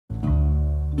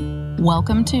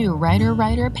Welcome to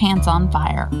Writer Pants on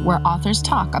Fire, where authors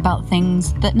talk about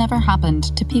things that never happened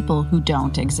to people who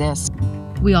don't exist.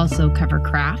 We also cover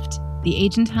craft, the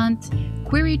agent hunt,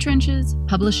 query trenches,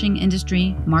 publishing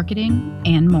industry, marketing,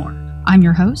 and more. I'm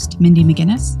your host, Mindy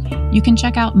McGinnis. You can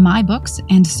check out my books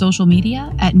and social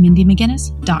media at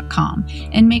mindymcginnis.com,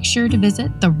 and make sure to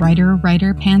visit the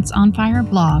Writer Pants on Fire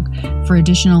blog for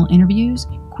additional interviews,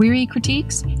 query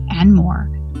critiques, and more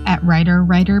at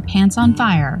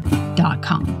writerpantsonfire.com.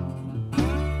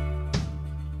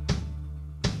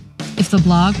 If the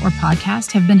blog or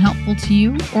podcast have been helpful to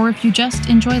you, or if you just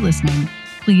enjoy listening,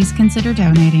 please consider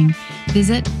donating.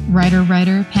 Visit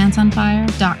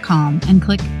writerpantsonfire.com and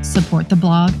click Support the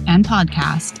Blog and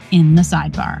Podcast in the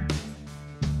sidebar.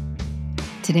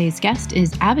 Today's guest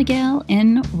is Abigail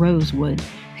N. Rosewood,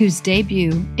 whose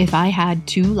debut, If I Had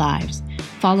Two Lives,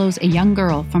 follows a young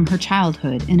girl from her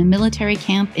childhood in a military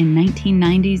camp in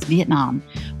 1990s Vietnam,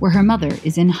 where her mother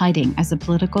is in hiding as a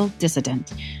political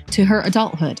dissident, to her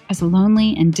adulthood as a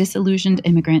lonely and disillusioned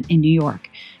immigrant in New York,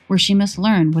 where she must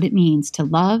learn what it means to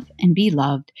love and be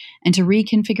loved and to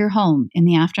reconfigure home in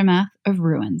the aftermath of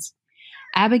ruins.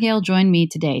 Abigail joined me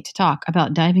today to talk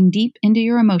about diving deep into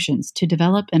your emotions to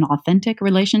develop an authentic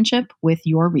relationship with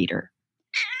your reader.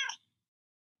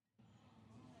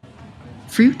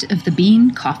 Fruit of the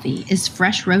Bean coffee is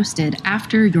fresh roasted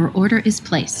after your order is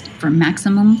placed for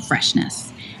maximum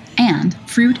freshness. And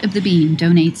Fruit of the Bean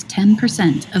donates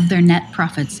 10% of their net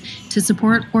profits to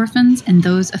support orphans and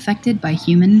those affected by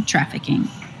human trafficking.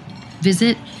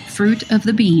 Visit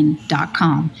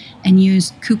fruitofthebean.com and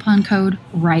use coupon code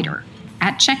WRITER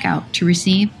at checkout to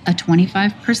receive a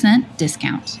 25%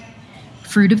 discount.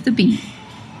 Fruit of the Bean.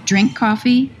 Drink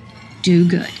coffee, do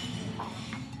good.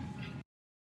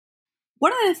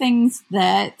 One of the things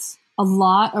that a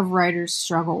lot of writers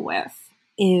struggle with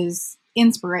is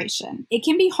inspiration. It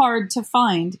can be hard to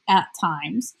find at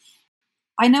times.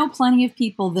 I know plenty of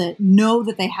people that know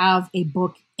that they have a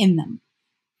book in them,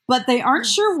 but they aren't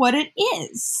sure what it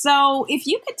is. So if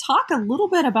you could talk a little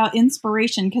bit about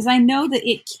inspiration, because I know that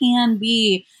it can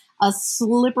be a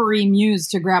slippery muse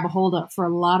to grab a hold of for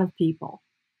a lot of people.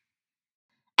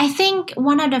 I think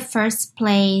one of the first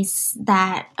place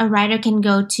that a writer can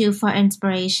go to for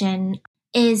inspiration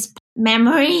is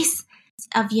memories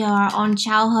of your own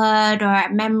childhood, or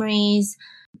memories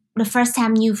the first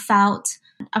time you felt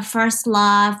a first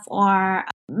love, or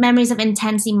memories of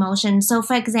intense emotion. So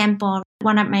for example,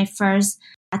 one of my first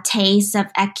tastes of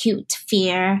acute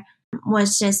fear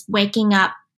was just waking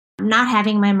up, not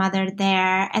having my mother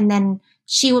there. And then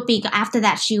after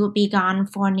that, she would be gone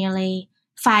for nearly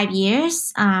 5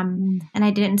 years, and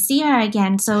I didn't see her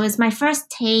again. So it's my first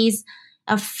taste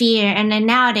of fear. And then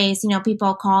nowadays,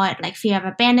 people call it like fear of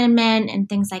abandonment and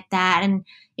things like that. And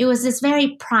it was this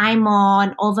very primal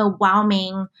and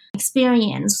overwhelming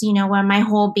experience, where my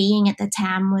whole being at the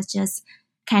time was just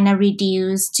kind of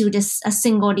reduced to a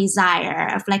single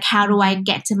desire of like, how do I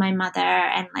get to my mother,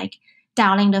 and like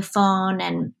dialing the phone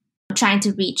and trying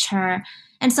to reach her.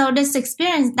 And so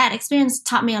that experience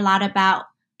taught me a lot about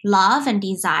love and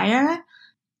desire.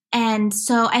 And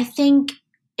so I think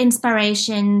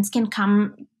inspirations comes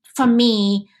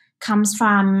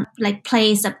from like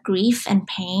place of grief and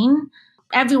pain.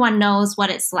 Everyone knows what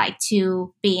it's like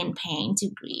to be in pain, to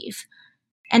grieve.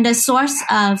 And the source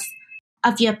of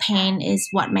your pain is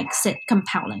what makes it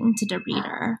compelling to the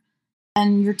reader.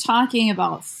 And you're talking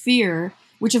about fear,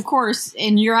 which of course,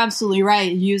 and you're absolutely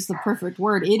right, you use the perfect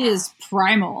word, it is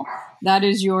primal. That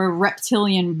is your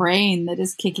reptilian brain that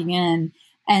is kicking in.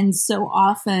 And so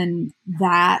often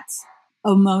that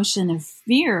emotion of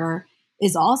fear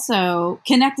is also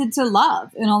connected to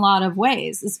love in a lot of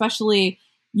ways, especially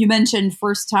you mentioned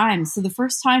first time. So the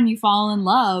first time you fall in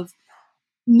love,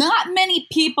 not many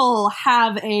people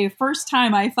have a first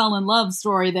time I fell in love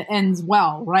story that ends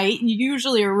well, right? You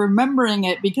usually are remembering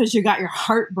it because you got your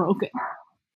heart broken.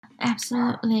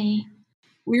 Absolutely.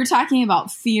 We were talking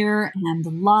about fear and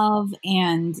love,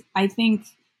 and I think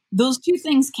those two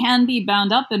things can be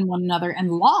bound up in one another, and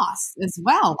loss as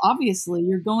well. Obviously,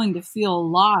 you're going to feel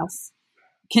loss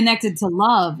connected to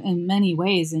love in many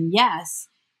ways. And yes,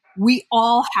 we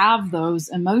all have those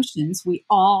emotions. We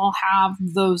all have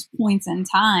those points in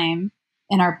time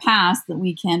in our past that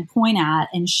we can point at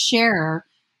and share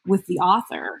with the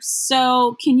author.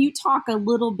 So can you talk a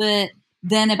little bit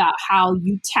then about how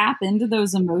you tap into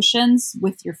those emotions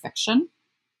with your fiction?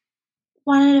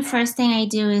 One of the first thing I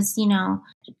do is,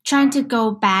 trying to go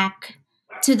back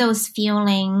to those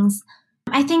feelings.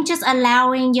 I think just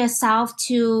allowing yourself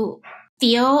to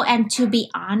feel and to be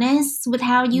honest with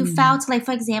how you felt. Like,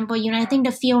 for example, I think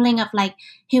the feeling of like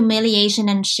humiliation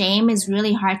and shame is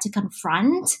really hard to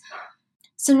confront.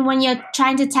 So when you're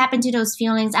trying to tap into those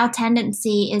feelings, our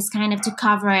tendency is kind of to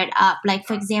cover it up. Like,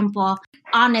 for example,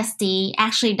 honesty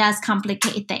actually does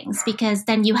complicate things because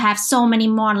then you have so many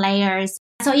more layers.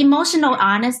 So emotional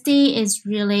honesty is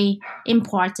really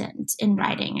important in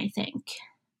writing, I think.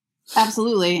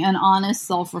 Absolutely. And honest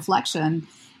self-reflection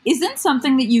isn't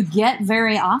something that you get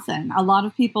very often. A lot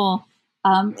of people,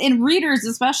 and readers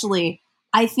especially,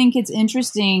 I think it's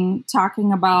interesting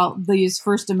talking about these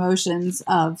first emotions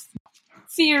of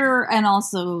fear and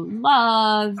also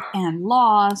love and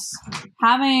loss,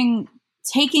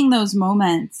 taking those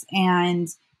moments and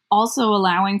also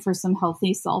allowing for some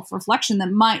healthy self-reflection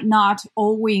that might not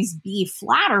always be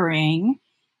flattering.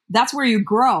 That's where you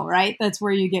grow, right? That's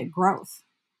where you get growth.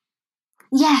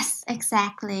 Yes,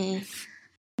 exactly.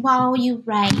 While you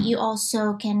write, you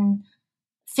also can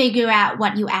figure out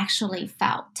what you actually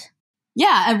felt.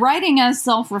 Yeah, and writing as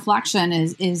self-reflection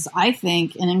is I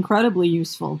think an incredibly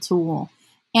useful tool.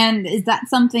 And is that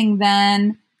something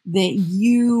then that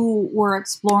you were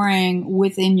exploring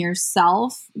within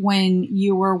yourself when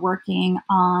you were working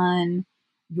on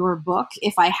your book,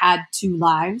 If I Had Two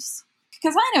Lives?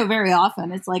 Because I know very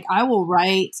often it's like I will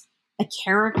write a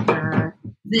character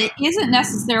that isn't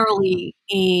necessarily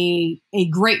a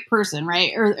great person,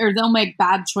 right? Or they'll make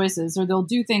bad choices, or they'll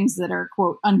do things that are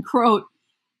quote unquote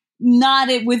not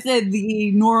within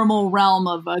the normal realm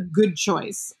of a good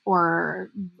choice or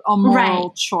a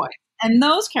moral choice. And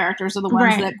those characters are the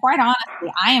ones that, quite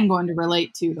honestly, I am going to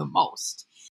relate to the most.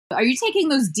 Are you taking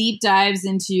those deep dives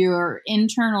into your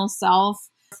internal self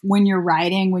when you're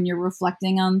writing, when you're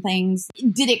reflecting on things?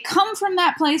 Did it come from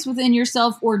that place within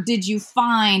yourself, or did you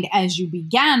find as you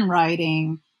began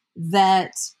writing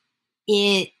that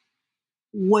it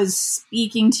was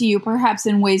speaking to you perhaps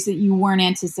in ways that you weren't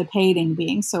anticipating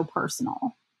being so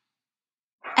personal?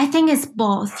 I think it's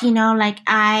both, like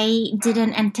I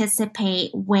didn't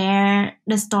anticipate where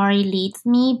the story leads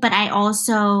me, but I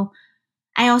also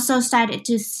started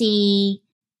to see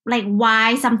like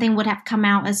why something would have come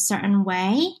out a certain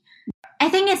way. I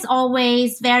think it's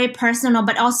always very personal,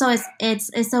 but also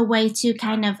it's a way to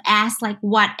kind of ask like,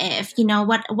 what if,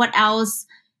 what else?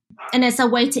 And it's a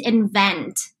way to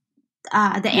invent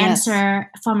the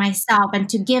answer for myself and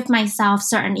to give myself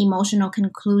certain emotional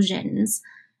conclusions.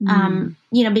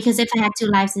 Because If I Had Two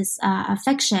Lives is a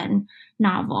fiction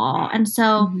novel. And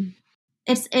so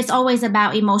it's always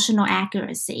about emotional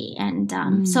accuracy.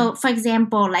 And so, for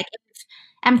example, like if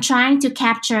I'm trying to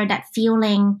capture that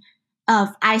feeling of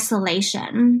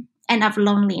isolation and of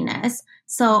loneliness,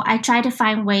 so I try to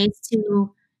find ways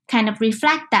to kind of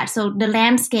reflect that. So the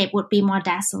landscape would be more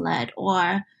desolate,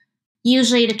 or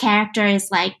usually the character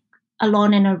is like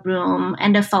alone in a room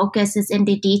and the focus is in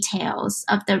the details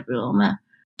of the room.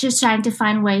 Just trying to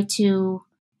find a way to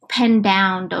pin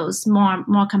down those more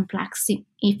complex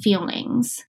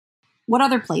feelings. What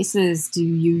other places do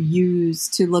you use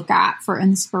to look at for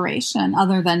inspiration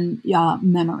other than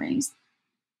memories?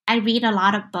 I read a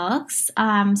lot of books.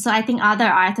 So I think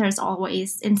other authors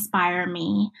always inspire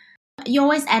me. You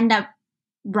always end up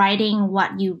writing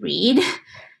what you read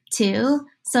too.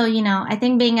 So, I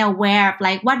think being aware of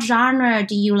like, what genre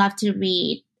do you love to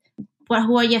read?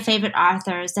 Who are your favorite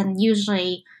authors? And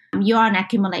usually you're an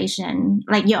accumulation,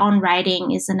 like your own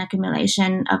writing is an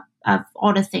accumulation of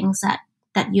all the things that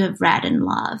you have read and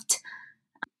loved.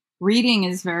 Reading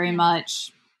is very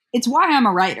much, it's why I'm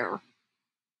a writer.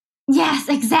 Yes,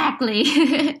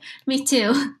 exactly. Me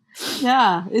too.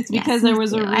 Yeah, it's because there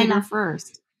was a reader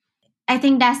first. I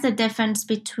think that's the difference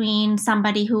between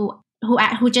somebody who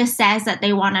just says that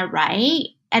they want to write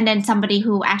and then somebody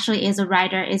who actually is a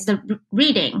writer is the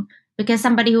reading. Because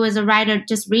somebody who is a writer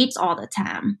just reads all the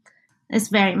time. It's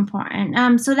very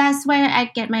important. So that's where I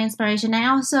get my inspiration.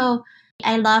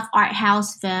 I love art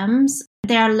house films.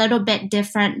 They're a little bit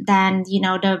different than,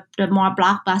 the more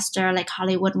blockbuster like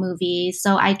Hollywood movies.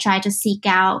 So I try to seek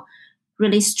out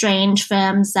really strange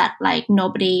films that like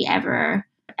nobody ever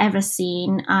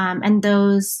seen. And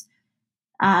those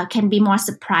can be more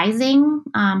surprising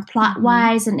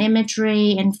plot-wise and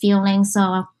imagery and feeling.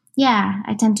 So yeah,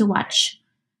 I tend to watch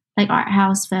like art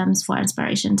house films for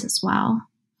inspirations as well.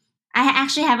 I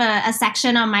actually have a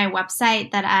section on my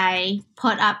website that I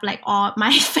put up like all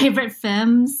my favorite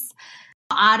films.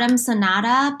 Autumn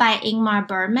Sonata by Ingmar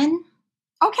Bergman.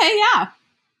 Okay, yeah.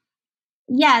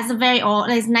 Yeah, it's a very old,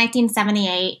 it's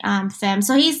 1978 film.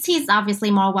 So he's obviously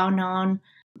more well known.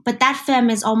 But that film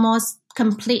is almost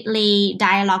completely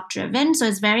dialogue driven. So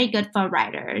it's very good for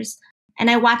writers.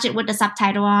 And I watch it with the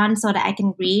subtitle on so that I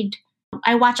can read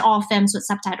I watch all films with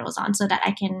subtitles on so that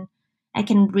I can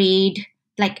read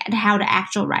like how the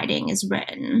actual writing is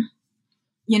written.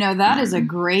 That is a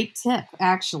great tip,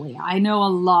 actually. I know a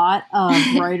lot of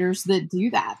writers that do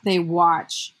that. They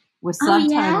watch with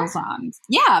subtitles on.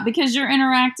 Yeah, because you're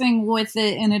interacting with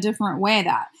it in a different way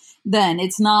then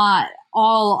it's not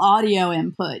all audio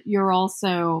input. You're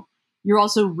also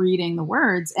reading the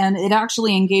words, and it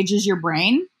actually engages your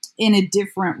brain in a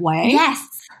different way. Yes.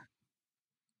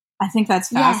 I think that's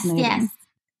fascinating. Yes.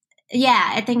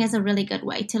 Yeah, I think it's a really good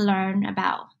way to learn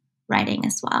about writing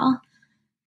as well.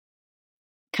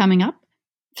 Coming up,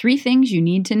 3 things you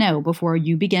need to know before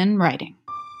you begin writing.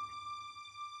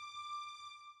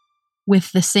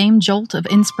 With the same jolt of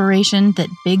inspiration that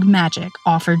Big Magic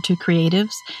offered to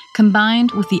creatives,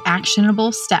 combined with the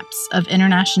actionable steps of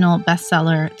international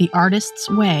bestseller The Artist's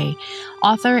Way,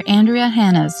 author Andrea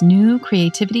Hanna's new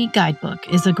creativity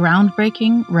guidebook is a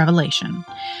groundbreaking revelation.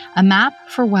 A Map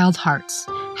for Wild Hearts,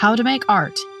 How to Make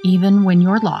Art Even When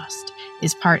You're Lost,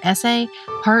 is part essay,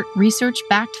 part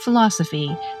research-backed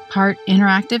philosophy, part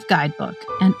interactive guidebook,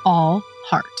 and all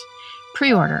heart.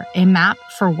 Pre-order A Map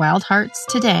for Wild Hearts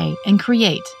today and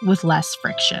create with less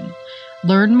friction.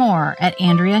 Learn more at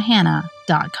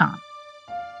AndreaHanna.com.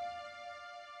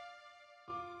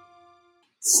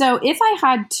 So If I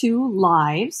Had Two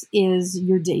Lives is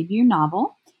your debut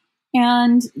novel,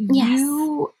 and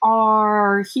you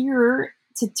are here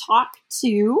to talk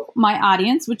to my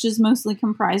audience, which is mostly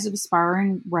comprised of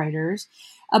aspiring writers,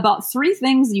 about 3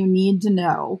 things you need to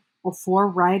know before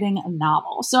writing a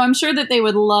novel. So I'm sure that they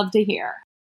would love to hear.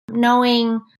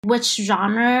 Knowing which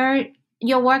genre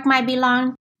your work might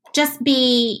belong. Just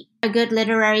be a good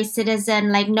literary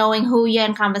citizen, like knowing who you're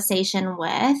in conversation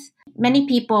with. Many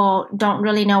people don't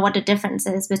really know what the difference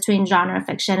is between genre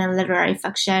fiction and literary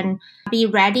fiction. Be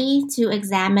ready to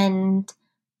examine,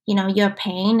 your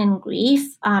pain and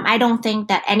grief. I don't think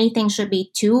that anything should be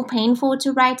too painful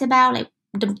to write about. Like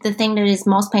the thing that is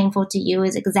most painful to you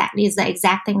is the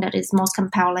exact thing that is most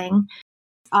compelling.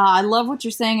 I love what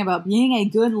you're saying about being a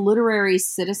good literary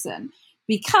citizen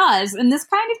because, and this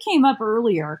kind of came up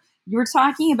earlier, you were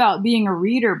talking about being a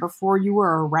reader before you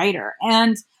were a writer.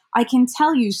 And I can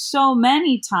tell you so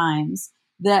many times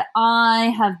that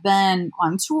I have been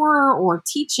on tour or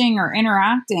teaching or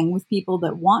interacting with people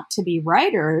that want to be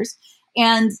writers.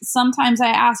 And sometimes I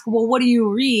ask, well, what do you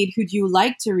read? Who do you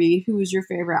like to read? Who is your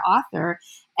favorite author?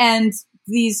 And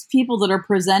these people that are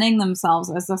presenting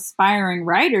themselves as aspiring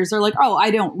writers are like, oh, I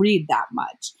don't read that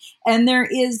much. And there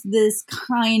is this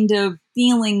kind of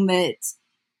feeling that,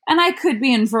 and I could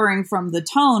be inferring from the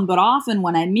tone, but often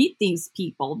when I meet these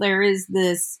people, there is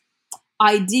this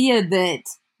idea that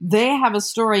they have a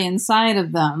story inside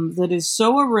of them that is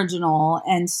so original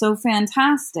and so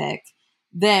fantastic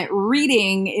that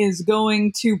reading is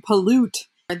going to pollute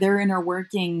their inner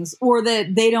workings, or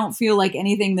that they don't feel like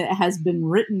anything that has been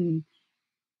written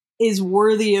is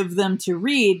worthy of them to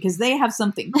read because they have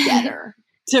something better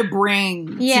to bring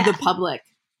to the public.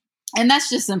 And that's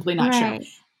just simply not true.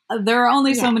 There are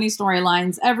only so many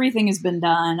storylines. Everything has been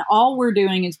done. All we're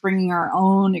doing is bringing our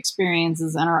own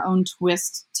experiences and our own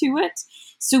twist to it.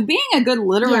 So being a good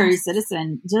literary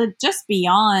citizen, just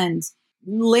beyond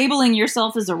labeling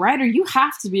yourself as a writer, you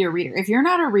have to be a reader. If you're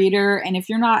not a reader and if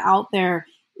you're not out there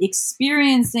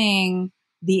experiencing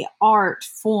the art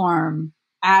form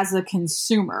as a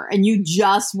consumer and you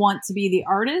just want to be the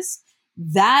artist,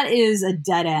 that is a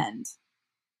dead end.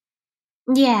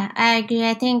 Yeah, I agree.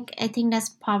 I think that's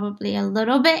probably a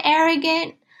little bit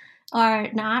arrogant, or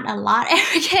not a lot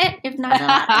arrogant, if not a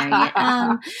lot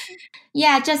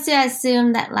arrogant. Just to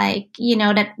assume that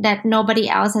that nobody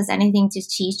else has anything to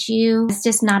teach you. It's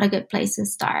just not a good place to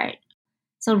start.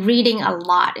 So reading a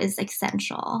lot is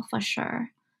essential for sure.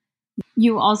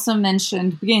 You also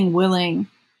mentioned being willing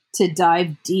to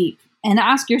dive deep and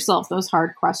ask yourself those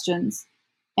hard questions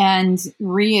and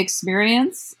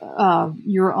re-experience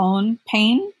your own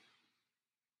pain.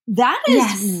 That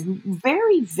is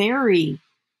very, very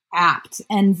apt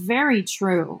and very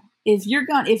true. If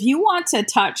you want to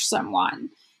touch someone,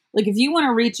 like if you want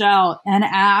to reach out and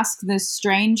ask this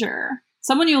stranger,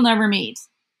 someone you'll never meet,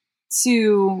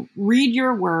 to read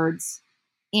your words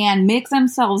and make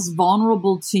themselves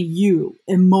vulnerable to you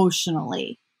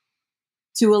emotionally,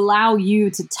 to allow you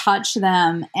to touch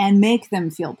them and make them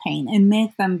feel pain and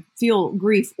make them feel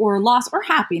grief or loss or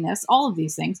happiness, all of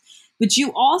these things. But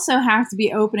you also have to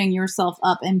be opening yourself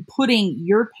up and putting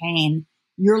your pain,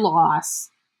 your loss,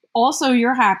 also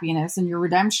your happiness and your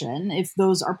redemption, if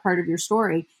those are part of your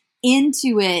story,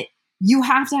 into it. You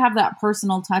have to have that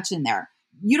personal touch in there.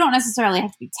 You don't necessarily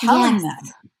have to be telling them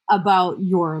about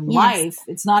your life.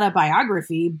 It's not a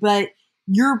biography, but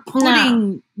You're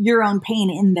putting your own pain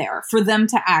in there for them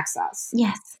to access.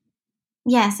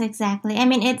 Yes, exactly. I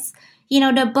mean, it's,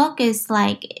 the book is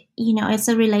like, it's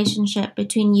a relationship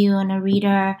between you and a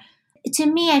reader. To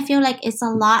me, I feel like it's a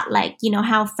lot like,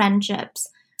 how friendships,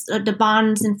 the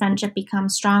bonds in friendship become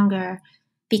stronger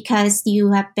because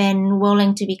you have been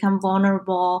willing to become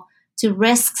vulnerable, to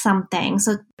risk something.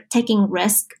 So taking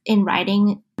risk in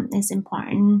writing is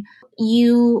important.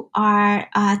 You are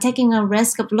taking a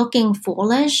risk of looking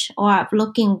foolish or of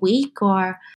looking weak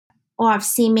or of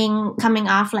coming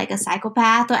off like a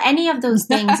psychopath or any of those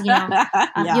things,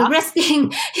 you're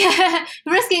risking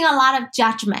a lot of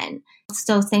judgment.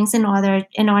 Those things in order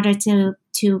to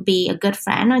be a good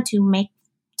friend or to make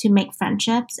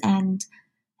friendships. And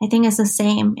I think it's the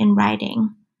same in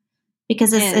writing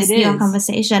because it's your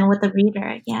conversation with the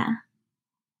reader. Yeah,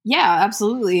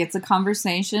 absolutely. It's a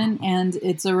conversation and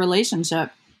it's a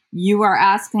relationship. You are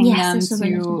asking them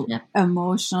to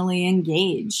emotionally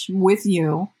engage with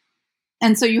you.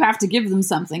 And so you have to give them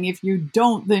something. If you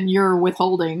don't, then you're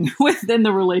withholding within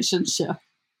the relationship.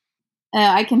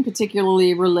 I can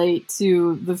particularly relate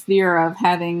to the fear of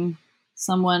having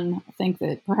someone think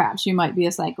that perhaps you might be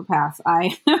a psychopath.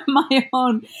 In my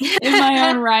own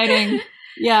writing.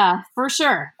 Yeah, for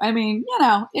sure. I mean,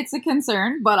 it's a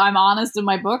concern, but I'm honest in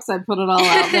my books. I put it all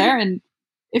out there. And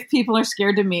if people are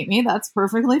scared to meet me, that's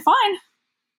perfectly fine.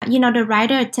 The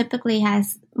writer typically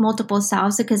has multiple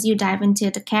selves because you dive into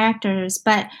the characters,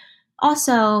 but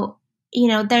also,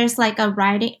 there's like a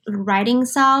writing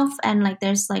self and like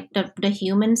there's like the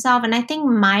human self. And I think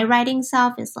my writing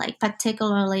self is like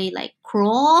particularly like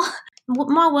cruel,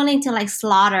 more willing to like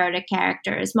slaughter the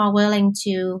characters, more willing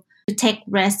to take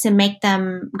risks, to make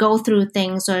them go through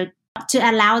things or to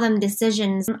allow them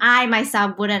decisions I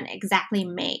myself wouldn't exactly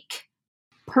make.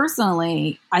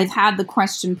 Personally, I've had the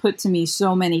question put to me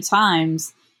so many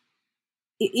times,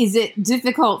 is it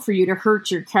difficult for you to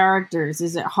hurt your characters?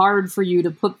 Is it hard for you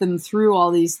to put them through all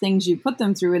these things you put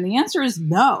them through? And the answer is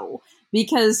no,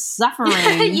 because suffering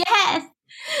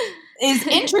is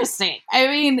interesting. I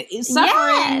mean,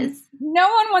 suffering,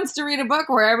 no one wants to read a book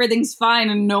where everything's fine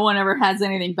and no one ever has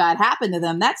anything bad happen to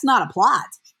them. That's not a plot.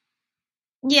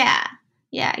 Yeah,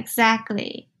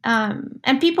 exactly.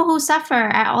 And people who suffer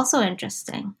are also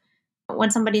interesting.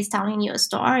 When somebody's telling you a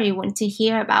story, you want to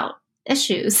hear about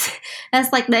issues.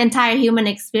 That's like the entire human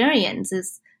experience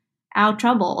is our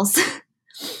troubles.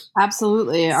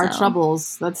 Absolutely, our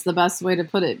troubles. That's the best way to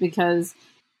put it, because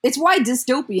it's why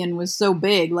dystopian was so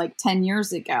big like 10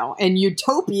 years ago, and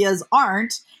utopias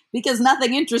aren't, because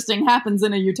nothing interesting happens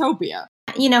in a utopia.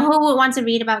 Who would want to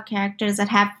read about characters that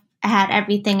have had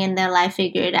everything in their life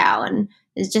figured out and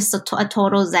is just a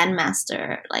total Zen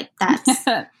master? Like that's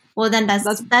well, then that's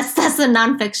a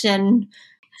nonfiction.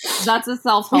 That's a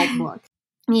self-help book.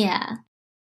 Yeah.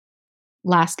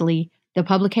 Lastly, the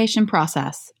publication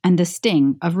process and the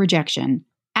sting of rejection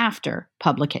after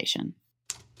publication.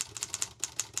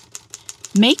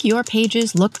 Make your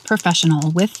pages look professional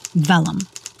with Vellum.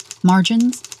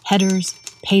 Margins, headers,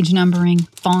 page numbering,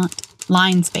 font,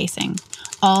 line spacing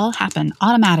all happen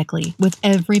automatically with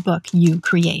every book you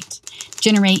create.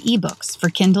 Generate ebooks for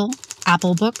Kindle,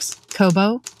 Apple Books,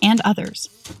 Kobo, and others,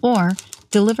 or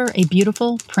deliver a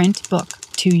beautiful print book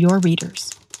to your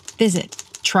readers. Visit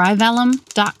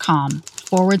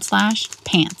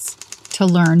tryvellum.com/pants to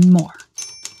learn more.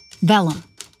 Vellum.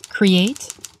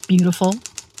 Create beautiful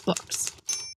books.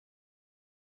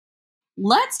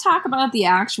 Let's talk about the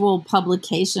actual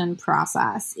publication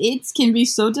process. It can be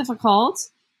so difficult.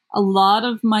 A lot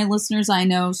of my listeners I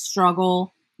know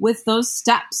struggle with those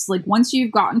steps. Like once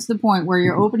you've gotten to the point where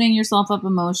you're opening yourself up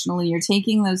emotionally, you're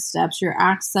taking those steps, you're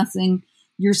accessing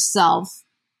yourself,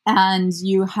 and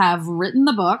you have written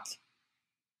the book.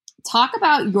 Talk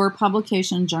about your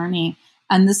publication journey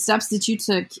and the steps that you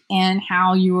took and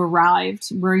how you arrived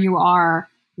where you are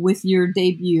with your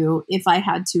debut, If I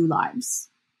Had Two Lives.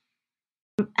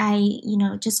 I,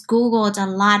 just Googled a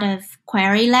lot of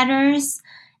query letters,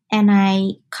 and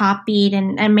I copied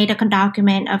and made a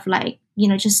document of like,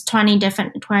 just 20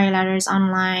 different query letters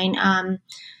online, and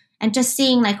just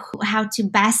seeing like how to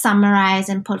best summarize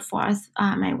and put forth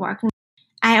my work.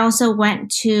 I also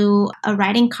went to a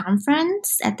writing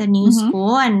conference at the New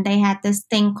School, and they had this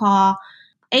thing called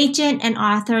agent and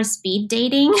author speed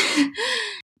dating.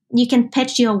 You can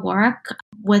pitch your work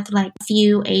with like a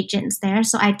few agents there.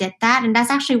 So I did that. And that's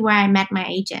actually where I met my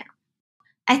agent.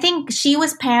 I think she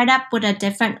was paired up with a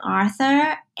different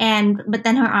author, but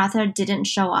then her author didn't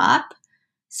show up.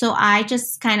 So I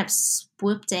just kind of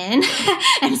swooped in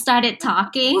and started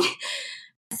talking.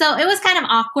 So it was kind of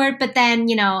awkward, but then,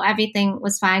 everything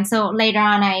was fine. So later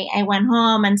on, I went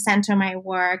home and sent her my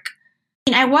work.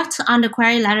 I worked on the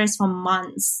query letters for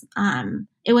months.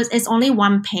 It's only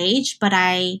one page, but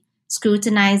I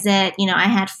scrutinized it. I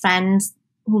had friends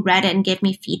who read it and gave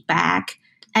me feedback.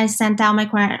 I sent out my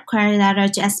query letter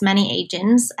to as many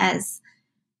agents as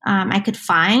I could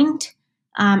find.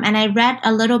 And I read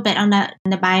a little bit on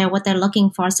the bio what they're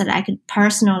looking for so that I could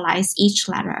personalize each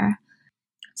letter.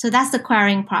 So that's the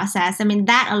querying process. I mean,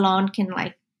 that alone can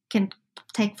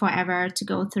take forever to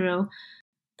go through.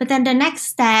 But then the next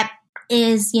step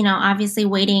is, obviously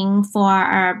waiting for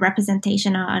a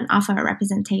representation or an offer of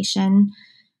representation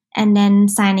and then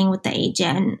signing with the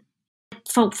agent.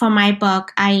 For my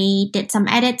book, I did some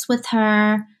edits with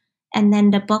her, and then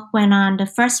the book went on the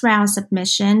first round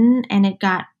submission and it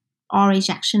got all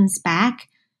rejections back.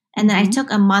 And then I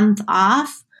took a month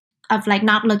off of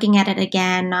not looking at it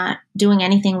again, not doing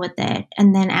anything with it.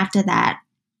 And then after that,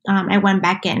 I went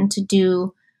back in to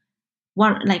do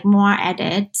more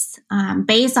edits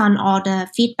based on all the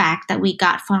feedback that we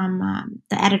got from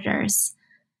the editors.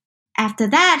 After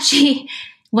that, she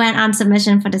went on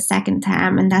submission for the second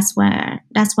time, and that's when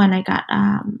I got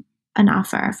an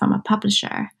offer from a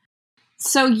publisher.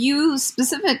 So you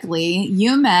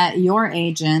met your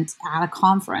agent at a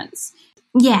conference.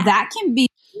 Yeah. That can be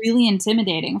really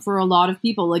intimidating for a lot of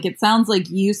people. It sounds like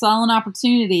you saw an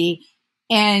opportunity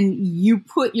and you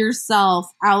put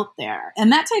yourself out there.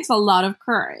 And that takes a lot of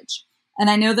courage. And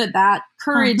I know that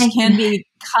courage can be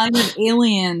kind of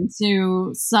alien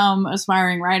to some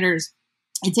aspiring writers.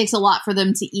 It takes a lot for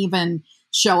them to even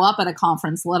show up at a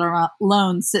conference, let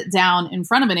alone sit down in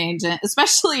front of an agent,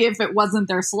 especially if it wasn't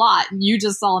their slot and you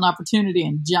just saw an opportunity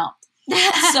and jumped.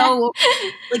 So,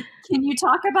 can you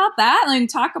talk about that?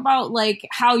 Talk about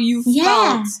how you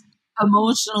felt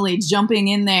emotionally jumping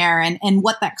in there and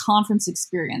what that conference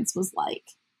experience was like.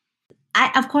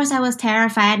 Of course, I was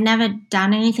terrified. I'd never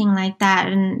done anything like that.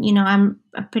 And, I'm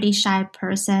a pretty shy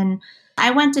person.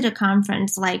 I went to the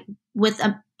conference with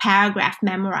a paragraph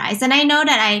memorized. And I know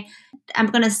that I'm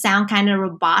going to sound kind of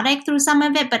robotic through some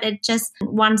of it, but it just,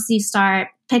 once you start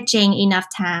pitching enough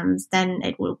times, then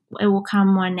it will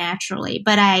come more naturally.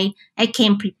 But I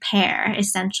came prepared,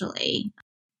 essentially.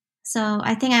 So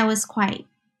I think I was quite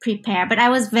prepared, but I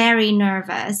was very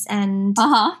nervous. And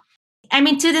I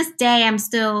mean, to this day, I'm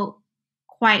still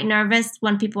quite nervous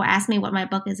when people ask me what my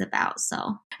book is about.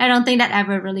 So I don't think that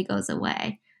ever really goes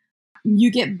away.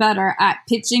 You get better at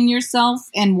pitching yourself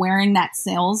and wearing that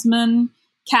salesman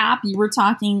cap. You were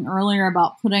talking earlier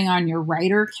about putting on your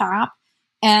writer cap.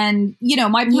 And,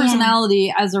 my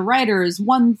personality as a writer is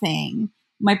one thing.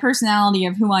 My personality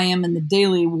of who I am in the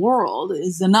daily world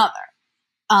is another.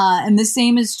 And the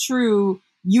same is true.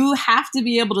 You have to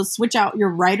be able to switch out your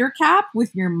writer cap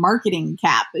with your marketing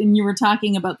cap. And you were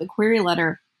talking about the query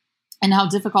letter and how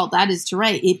difficult that is to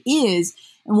write. It is.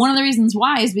 And one of the reasons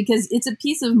why is because it's a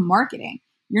piece of marketing.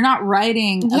 You're not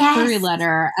writing a query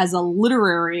letter as a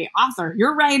literary author.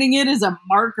 You're writing it as a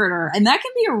marketer. And that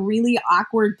can be a really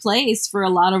awkward place for a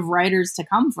lot of writers to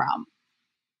come from.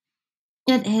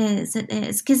 It is.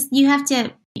 Because you have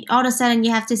to, all of a sudden,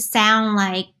 you have to sound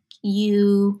like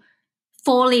you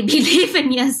fully believe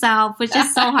in yourself, which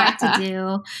is so hard to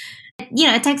do.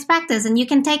 It takes practice, and you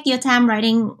can take your time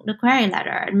writing the query letter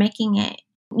and making it.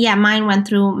 Yeah, mine went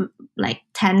through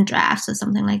 10 drafts or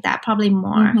something like that, probably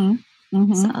more. Mm-hmm.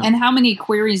 Mm-hmm. So, and how many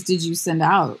queries did you send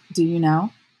out? Do you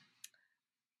know?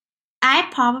 I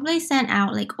probably sent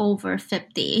out over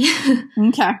 50.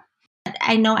 Okay.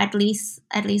 I know at least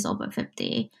over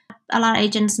 50. A lot of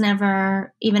agents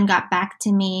never even got back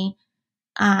to me.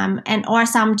 Or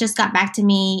some just got back to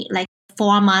me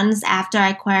 4 months after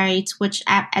I queried, which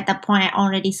at that point I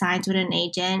already signed with an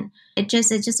agent. It's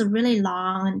just a really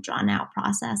long and drawn out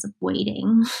process of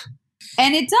waiting.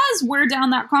 And it does wear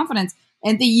down that confidence.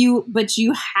 But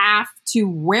you have to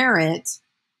wear it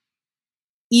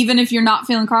even if you're not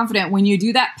feeling confident. When you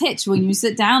do that pitch, when you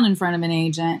sit down in front of an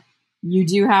agent, you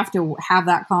do have to have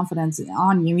that confidence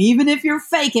on you. Even if you're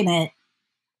faking it,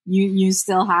 you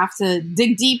still have to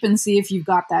dig deep and see if you've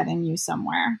got that in you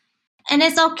somewhere. And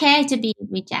it's okay to be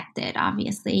rejected,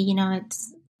 obviously.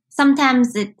 It's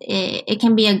sometimes it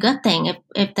can be a good thing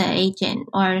if the agent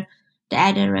or the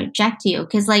editor reject you.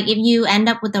 Because if you end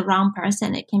up with the wrong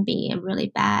person, it can be a really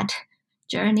bad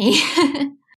journey.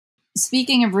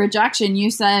 Speaking of rejection, you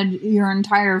said your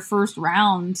entire first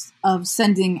round of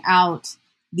sending out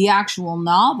the actual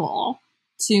novel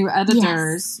to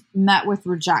editors met with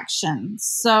rejection.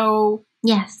 So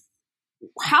yes.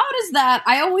 How does that,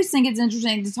 I always think it's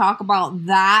interesting to talk about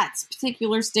that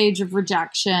particular stage of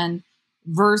rejection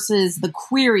versus the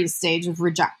query stage of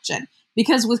rejection.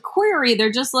 Because with query,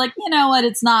 they're just like, you know what,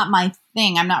 it's not my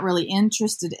thing. I'm not really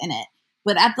interested in it.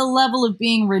 But at the level of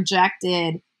being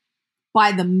rejected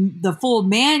by the full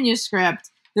manuscript,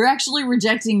 they're actually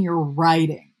rejecting your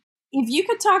writing. If you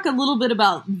could talk a little bit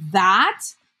about that,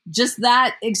 just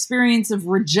that experience of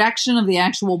rejection of the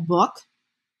actual book,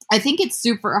 I think it's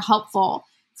super helpful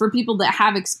for people that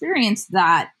have experienced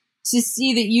that to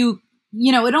see that you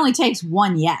know, it only takes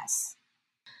one yes.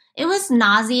 It was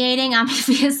nauseating.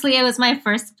 Obviously, it was my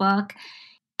first book.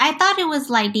 I thought it was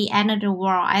like the end of the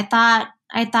world. I thought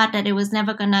that it was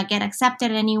never going to get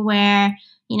accepted anywhere.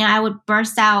 You know, I would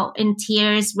burst out in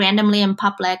tears randomly in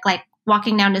public, like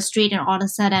walking down the street, and all of a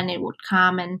sudden it would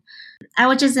come. And I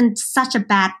was just in such a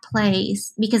bad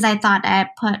place because I thought I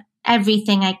put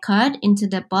everything I could into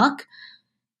the book.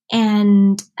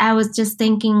 And I was just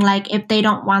thinking, like, if they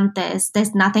don't want this,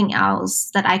 there's nothing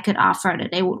else that I could offer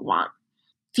that they would want.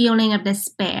 Feeling of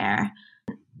despair.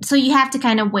 So you have to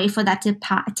kind of wait for that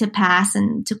to pass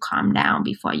and to calm down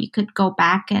before you could go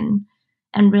back and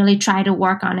really try to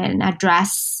work on it and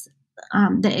address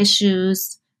the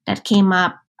issues that came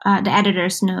up, the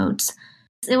editor's notes.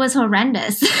 It was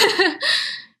horrendous.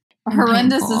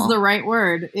 Horrendous is the right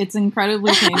word. It's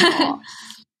incredibly painful.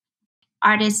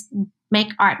 Artists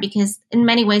make art because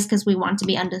we want to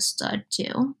be understood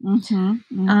too. Mm-hmm,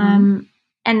 mm-hmm.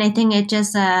 And I think it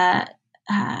just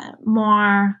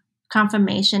more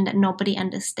confirmation that nobody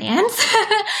understands.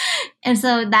 And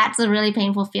so that's a really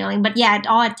painful feeling. But yeah,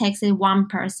 all it takes is one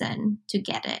person to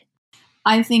get it.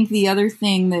 I think the other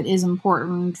thing that is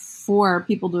important for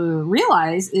people to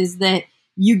realize is that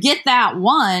you get that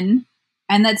one,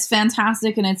 and that's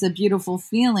fantastic, and it's a beautiful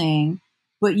feeling,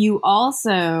 but you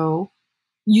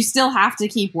still have to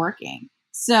keep working.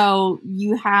 So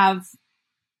you have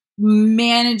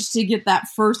managed to get that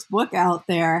first book out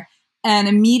there, and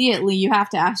immediately you have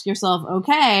to ask yourself,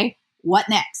 okay, what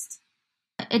next?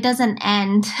 It doesn't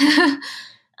end.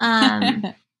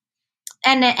 And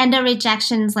the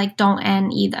rejections don't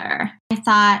end either. I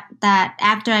thought that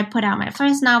after I put out my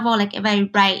first novel, if I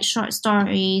write short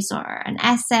stories or an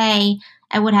essay,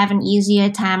 I would have an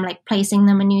easier time placing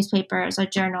them in newspapers or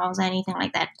journals or anything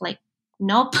like that.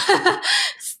 Nope.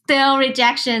 Still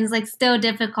rejections, still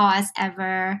difficult as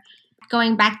ever.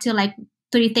 Going back to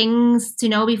 3 things to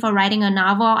know before writing a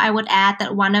novel, I would add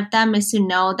that one of them is to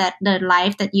know that the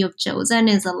life that you've chosen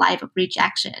is a life of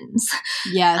rejections.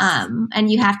 Yes. And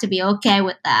you have to be okay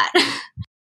with that.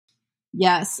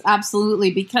 Yes,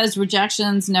 absolutely. Because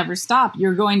rejections never stop.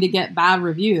 You're going to get bad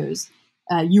reviews.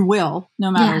 You will,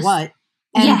 no matter what.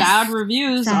 And bad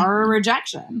reviews are a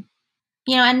rejection.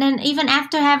 And then even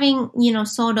after having,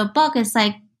 sold a book, it's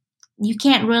you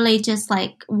can't really just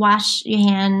wash your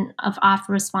hand off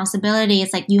responsibility.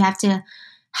 It's you have to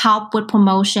help with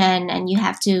promotion, and you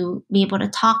have to be able to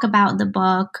talk about the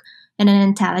book in an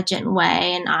intelligent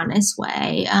way, an honest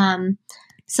way.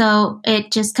 So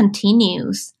it just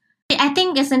continues. I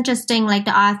think it's interesting,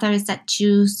 the authors that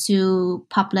choose to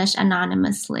publish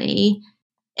anonymously,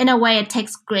 in a way, it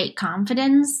takes great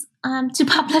confidence to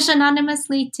publish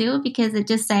anonymously too, because it's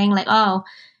just saying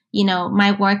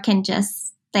my work can just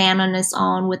stand on its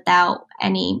own without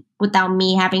me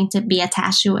having to be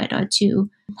attached to it or to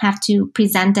have to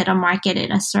present it or market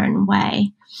it a certain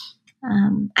way.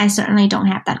 I certainly don't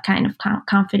have that kind of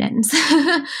confidence.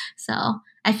 So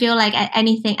I feel I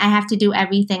have to do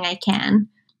everything I can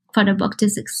for the book to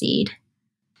succeed.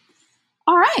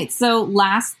 All right. So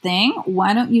last thing,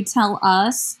 why don't you tell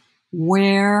us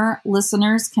where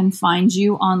listeners can find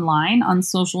you online on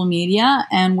social media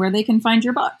and where they can find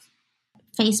your book?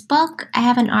 Facebook, I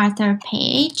have an author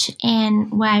page,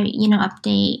 and where I,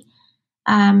 update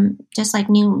just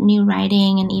new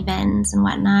writing and events and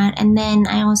whatnot. And then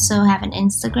I also have an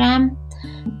Instagram.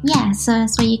 Yeah, so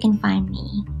that's where you can find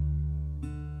me.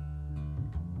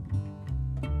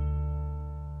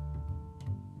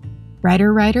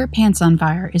 Writer, Pants on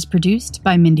Fire is produced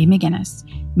by Mindy McGinnis.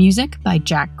 Music by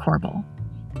Jack Corbel.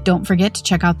 Don't forget to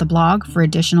check out the blog for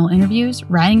additional interviews,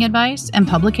 writing advice, and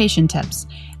publication tips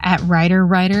at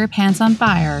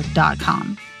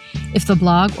writerpantsonfire.com. If the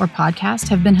blog or podcast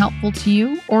have been helpful to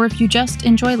you, or if you just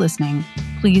enjoy listening,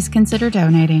 please consider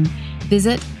donating.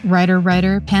 Visit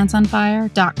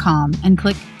writerpantsonfire.com and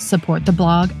click Support the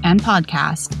Blog and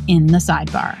Podcast in the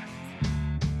sidebar.